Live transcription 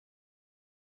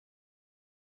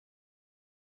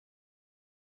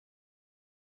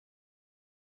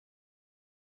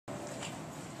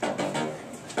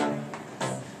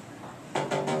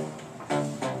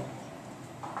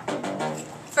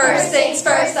First things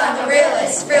first, I'm the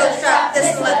realest. Realest drop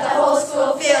this to let the whole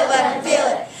school feel, let them feel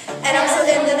it. And I'm still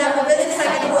in the number business,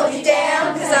 I can hold you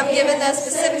down, cause I'm giving the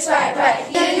specifics right.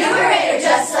 The numerator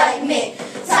just like me.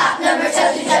 Top number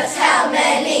tells you just how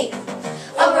many.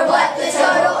 Over what the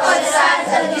total or the size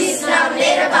of the piece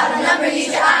denominator. Bottom number,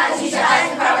 use your eyes.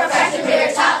 Improper fraction,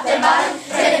 bigger top than bottom.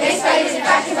 Turn it base by using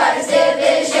fraction, but it's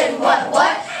division. What?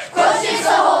 Quotient's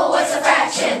the whole, what's a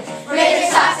fraction? Numerator,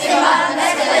 top and bottom,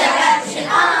 that's the way of action.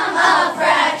 I'm a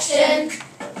fraction.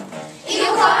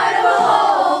 Equal part of a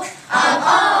whole. I'm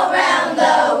all around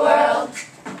the world.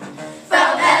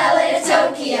 From LA to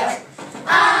Tokyo.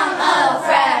 I'm a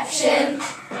fraction.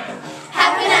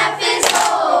 Half and half is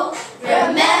whole.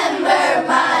 Remember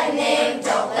my name,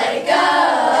 don't let it go.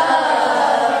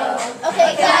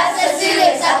 Okay, class, let's do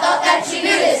this. I thought that you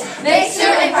knew this. Make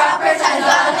sure improper times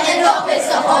bottom and hope it's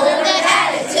the whole and then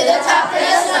add it to the top of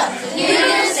the sum. You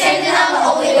understand that I'm the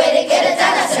only way to get it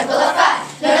done. I simplify.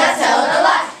 No, not telling a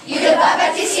lie. You divide by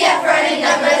TCF for any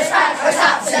number that's prime or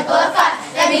top. Simplify.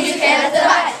 That means you cannot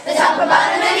divide the top or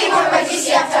bottom anymore by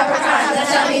TCF, top or prime. Now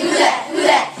tell me who that.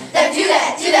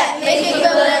 Do that. Make it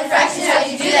equivalent fractions. How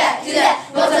you do that?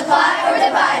 Multiply or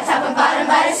divide. Top and bottom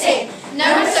by the same.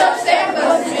 Numbers so fair,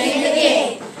 both the name of the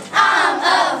game. I'm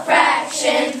a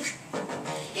fraction.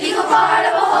 Equal part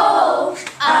of a whole.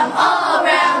 I'm all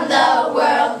around the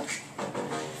world.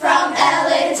 From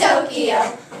LA to Tokyo.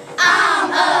 I'm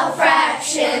a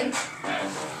fraction.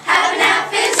 Half and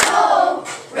half is whole.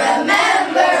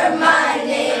 Remember my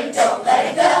name, don't let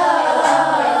it go.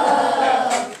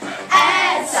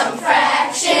 Add some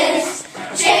fractions.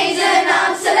 Change the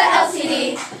nums to the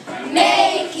LCD.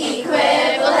 Make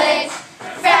equivalent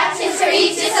fractions for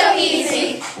each, it's so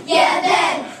easy. Yeah,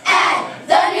 then add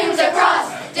the nums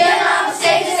across. Denom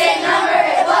stays the same number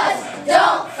it was.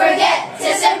 Don't forget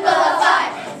to simplify.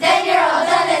 Then you're all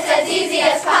done, it's as easy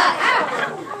as pie.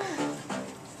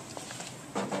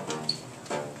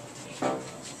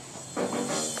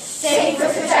 Same for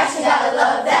subtraction, gotta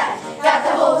love that. Got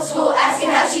the whole school asking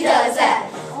how she does that.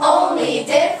 Only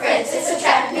difference is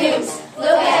subtract nums.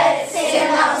 Look at it, same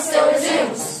amount still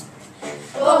resumes.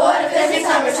 But what if there's mixed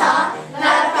numbers, huh?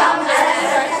 Not a problem, I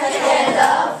start at the end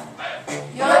of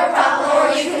your problem, or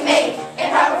you can make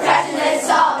improper fraction and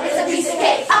solve. It's a piece of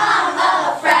cake. I'm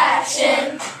a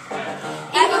fraction.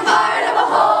 Equal part of a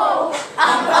whole.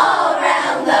 I'm all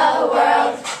around the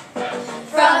world.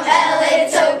 From LA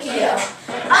to Tokyo.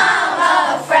 I'm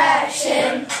a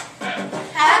fraction.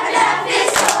 Half and half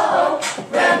is whole.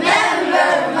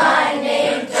 Remember my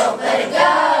name, don't let it go.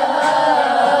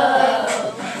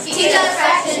 Teach us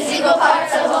fractions, equal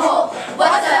parts of a whole.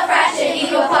 What's a fraction,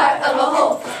 equal part of a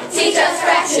whole? Teach us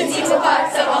fractions, equal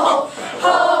parts of a whole.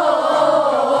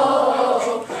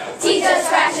 Teach us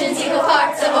fractions, equal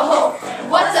parts of a whole.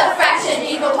 What's a fraction,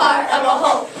 equal part of a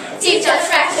whole?